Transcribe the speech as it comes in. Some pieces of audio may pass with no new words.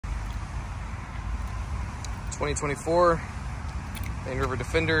2024 Land Rover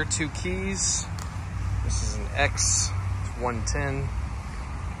Defender, 2 keys. This is an X 110.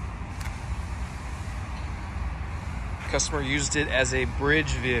 Customer used it as a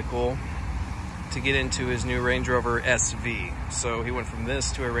bridge vehicle to get into his new Range Rover SV. So he went from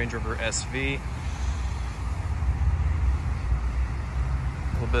this to a Range Rover SV.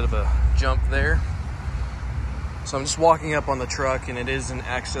 A little bit of a jump there. So I'm just walking up on the truck, and it is an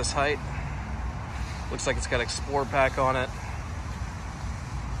access height. Looks like it's got Explorer Pack on it.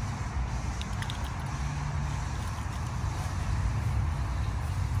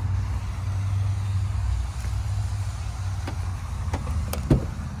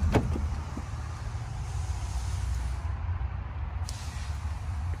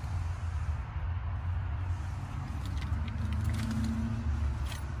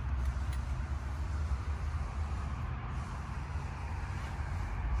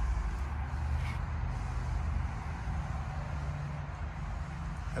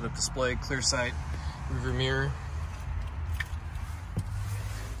 Head-up display, clear sight, rearview mirror.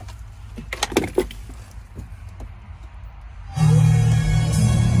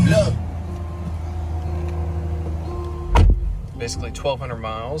 Look. Basically 1,200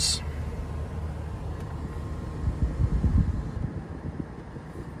 miles.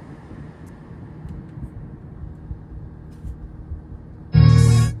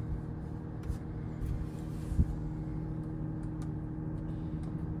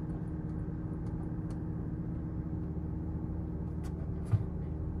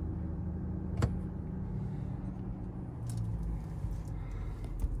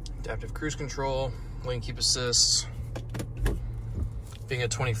 Adaptive cruise control, lane keep assist. Being a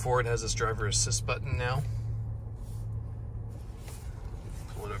 24, it has this driver assist button now.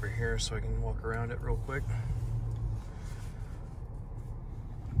 Pull it over here so I can walk around it real quick.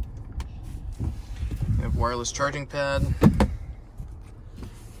 You have wireless charging pad.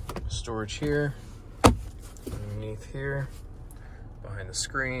 Storage here. Underneath here. Behind the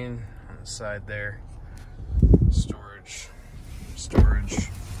screen. On the side there. Storage.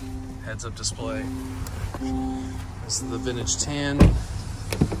 Heads-up display. This is the vintage tan.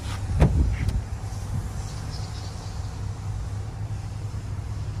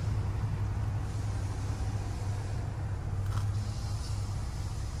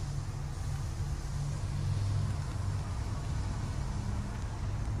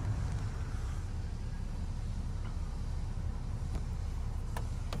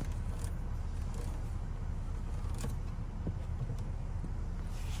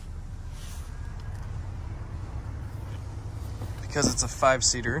 Because it's a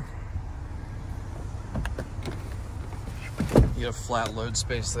 5-seater, you get a flat load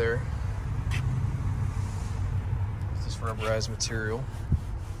space there. This rubberized material.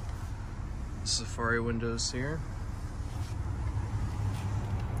 Safari windows here.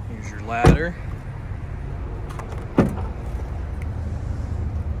 Here's your ladder. Comes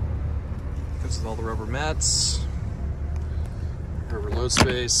with all the rubber mats, rubber load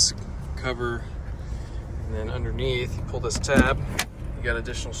space, cover. And then underneath, you pull this tab, you got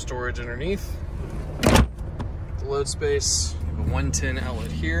additional storage underneath. The load space, you have a 110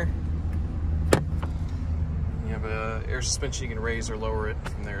 outlet here. You have a air suspension, you can raise or lower it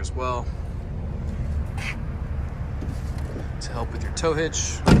from there as well. To help with your tow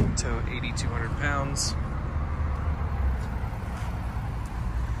hitch, tow 8,200 pounds.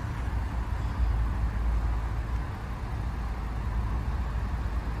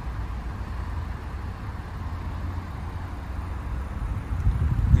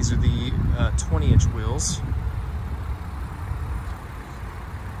 These are the 20-inch wheels.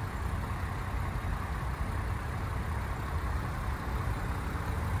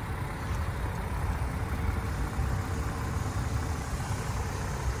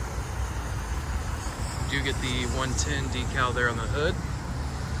 You do get the 110 decal there on the hood.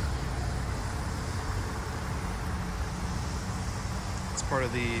 It's part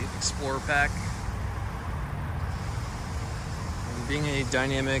of the Explorer Pack. Being a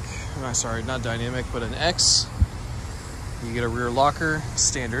dynamic, sorry, not dynamic, but an X, you get a rear locker,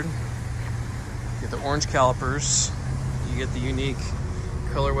 standard. You get the orange calipers. You get the unique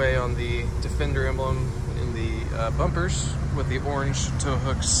colorway on the Defender emblem in the bumpers with the orange tow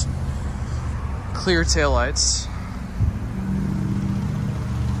hooks. Clear taillights.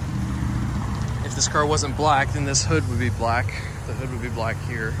 If this car wasn't black, then this hood would be black. The hood would be black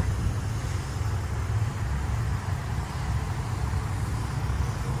here.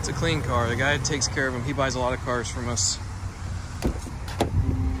 It's a clean car. The guy takes care of him. He buys a lot of cars from us.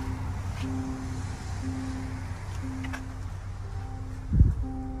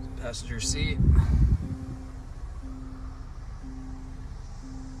 Passenger seat.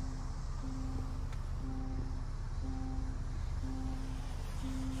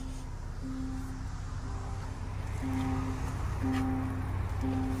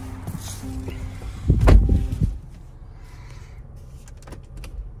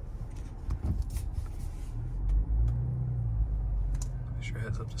 There's your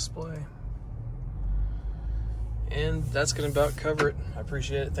heads-up display. And that's going to about cover it. I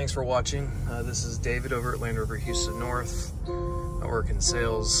appreciate it. Thanks for watching. This is David over at Land Rover Houston North. I work in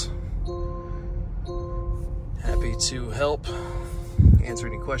sales. Happy to help answer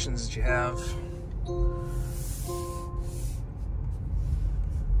any questions that you have.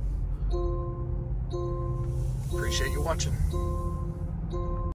 Appreciate you watching.